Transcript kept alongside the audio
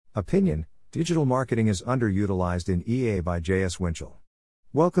Opinion: Digital marketing is underutilized in EA by JSWinchell.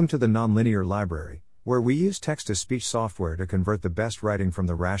 Welcome to the Nonlinear Library, where we use text-to-speech software to convert the best writing from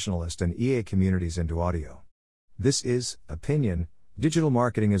the rationalist and EA communities into audio. This is Opinion: Digital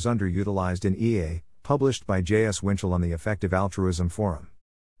marketing is underutilized in EA, published by JSWinchell on the Effective Altruism Forum.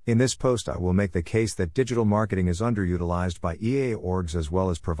 In this post I will make the case that digital marketing is underutilized by EA orgs as well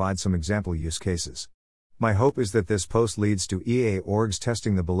as provide some example use cases. My hope is that this post leads to EA orgs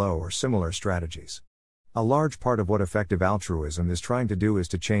testing the below or similar strategies. A large part of what effective altruism is trying to do is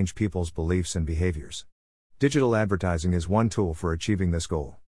to change people's beliefs and behaviors. Digital advertising is one tool for achieving this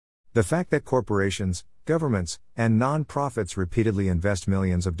goal. The fact that corporations, governments, and non-profits repeatedly invest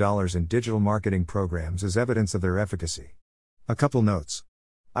millions of dollars in digital marketing programs is evidence of their efficacy. A couple notes.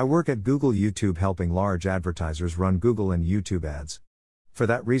 I work at Google YouTube helping large advertisers run Google and YouTube ads. For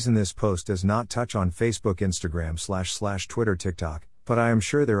that reason this post does not touch on Facebook, Instagram / Twitter, TikTok, but I am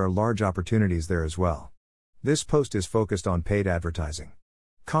sure there are large opportunities there as well. This post is focused on paid advertising.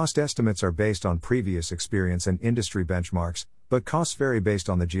 Cost estimates are based on previous experience and industry benchmarks, but costs vary based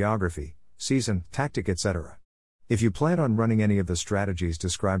on the geography, season, tactic, etc. If you plan on running any of the strategies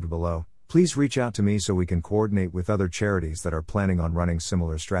described below, please reach out to me so we can coordinate with other charities that are planning on running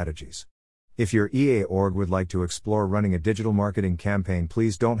similar strategies. If your EA org would like to explore running a digital marketing campaign,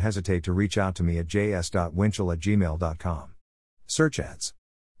 please don't hesitate to reach out to me at js.winchell@gmail.com. Search ads.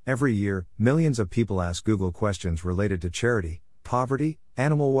 Every year, millions of people ask Google questions related to charity, poverty,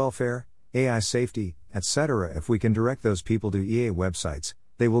 animal welfare, AI safety, etc. If we can direct those people to EA websites,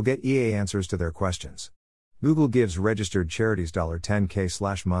 they will get EA answers to their questions. Google gives registered charities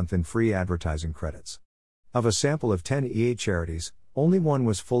 $10K/month in free advertising credits. Of a sample of 10 EA charities, only one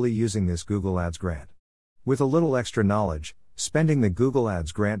was fully using this Google Ads grant. With a little extra knowledge, spending the Google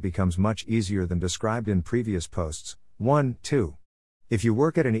Ads grant becomes much easier than described in previous posts. 1, 2. If you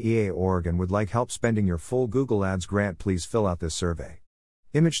work at an EA org and would like help spending your full Google Ads grant, please fill out this survey.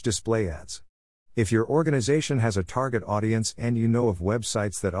 Image display ads. If your organization has a target audience and you know of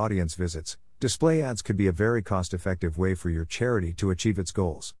websites that audience visits, display ads could be a very cost-effective way for your charity to achieve its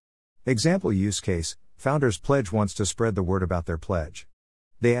goals. Example use case: Founders Pledge wants to spread the word about their pledge.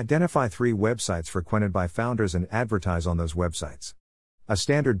 They identify 3 websites frequented by founders and advertise on those websites. A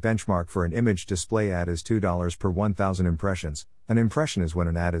standard benchmark for an image display ad is $2 per 1,000 impressions. An impression is when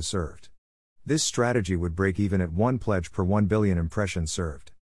an ad is served. This strategy would break even at 1 pledge per 1 billion impressions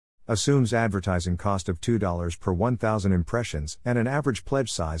served. Assumes advertising cost of $2 per 1,000 impressions and an average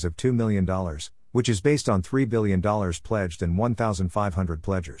pledge size of $2 million, which is based on $3 billion pledged and 1,500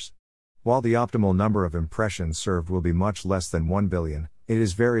 pledgers. While the optimal number of impressions served will be much less than 1 billion, it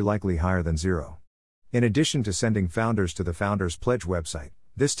is very likely higher than 0. In addition to sending founders to the Founders Pledge website,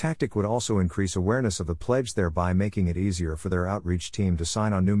 this tactic would also increase awareness of the pledge, thereby making it easier for their outreach team to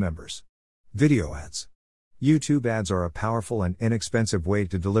sign on new members. Video ads. YouTube ads are a powerful and inexpensive way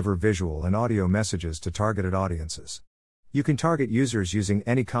to deliver visual and audio messages to targeted audiences. You can target users using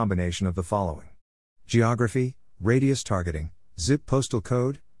any combination of the following: geography, radius targeting, zip postal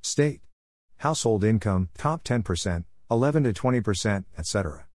code, state, household income, top 10%, 11 to 20%,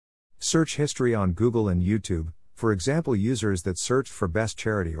 etc. Search history on Google and YouTube, for example users that searched for best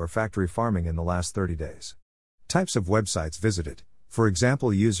charity or factory farming in the last 30 days. Types of websites visited, for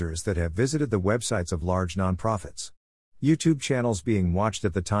example users that have visited the websites of large nonprofits. YouTube channels being watched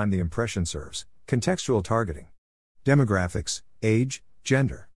at the time the impression serves, contextual targeting. Demographics, age,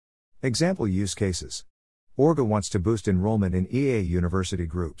 gender. Example use cases. Orga wants to boost enrollment in EA university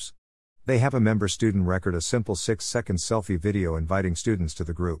groups. They have a member-student record, a simple 6-second selfie video inviting students to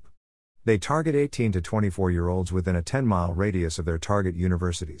the group. They target 18 to 24-year-olds within a 10-mile radius of their target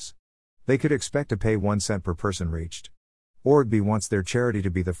universities. They could expect to pay 1 cent per person reached. Org B wants their charity to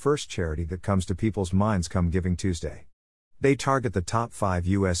be the first charity that comes to people's minds come Giving Tuesday. They target the top 5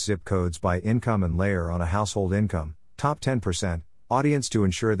 U.S. zip codes by income and layer on a household income, top 10%, audience to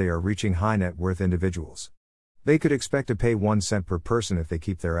ensure they are reaching high net worth individuals. They could expect to pay 1 cent per person if they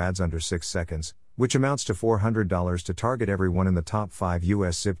keep their ads under 6 seconds, which amounts to $400 to target everyone in the top 5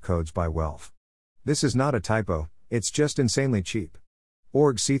 U.S. zip codes by wealth. This is not a typo, it's just insanely cheap.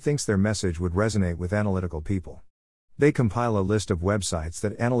 Org C thinks their message would resonate with analytical people. They compile a list of websites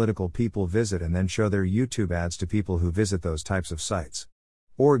that analytical people visit and then show their YouTube ads to people who visit those types of sites.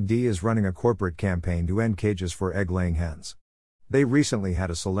 Org D is running a corporate campaign to end cages for egg-laying hens. They recently had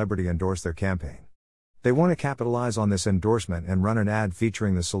a celebrity endorse their campaign. They want to capitalize on this endorsement and run an ad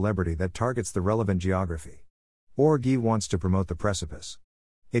featuring the celebrity that targets the relevant geography. Org E wants to promote the precipice.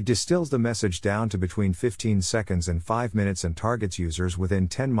 It distills the message down to between 15 seconds and 5 minutes and targets users within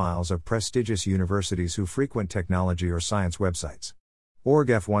 10 miles of prestigious universities who frequent technology or science websites.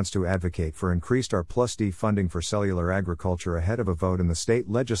 OrgF wants to advocate for increased R+D funding for cellular agriculture ahead of a vote in the state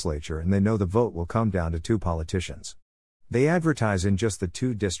legislature, and they know the vote will come down to two politicians. They advertise in just the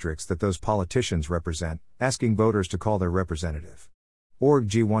two districts that those politicians represent, asking voters to call their representative.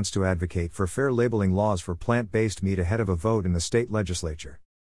 OrgG wants to advocate for fair labeling laws for plant-based meat ahead of a vote in the state legislature.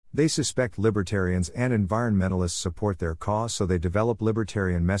 They suspect libertarians and environmentalists support their cause, so they develop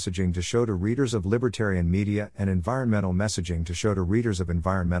libertarian messaging to show to readers of libertarian media and environmental messaging to show to readers of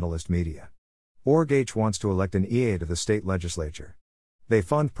environmentalist media. OrgH wants to elect an EA to the state legislature. They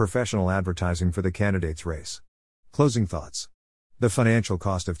fund professional advertising for the candidates' race. Closing thoughts. The financial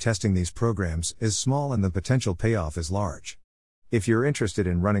cost of testing these programs is small and the potential payoff is large. If you're interested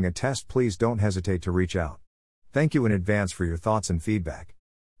in running a test, please don't hesitate to reach out. Thank you in advance for your thoughts and feedback.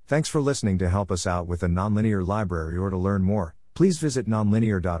 Thanks for listening. To help us out with the Nonlinear Library or to learn more, please visit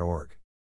nonlinear.org.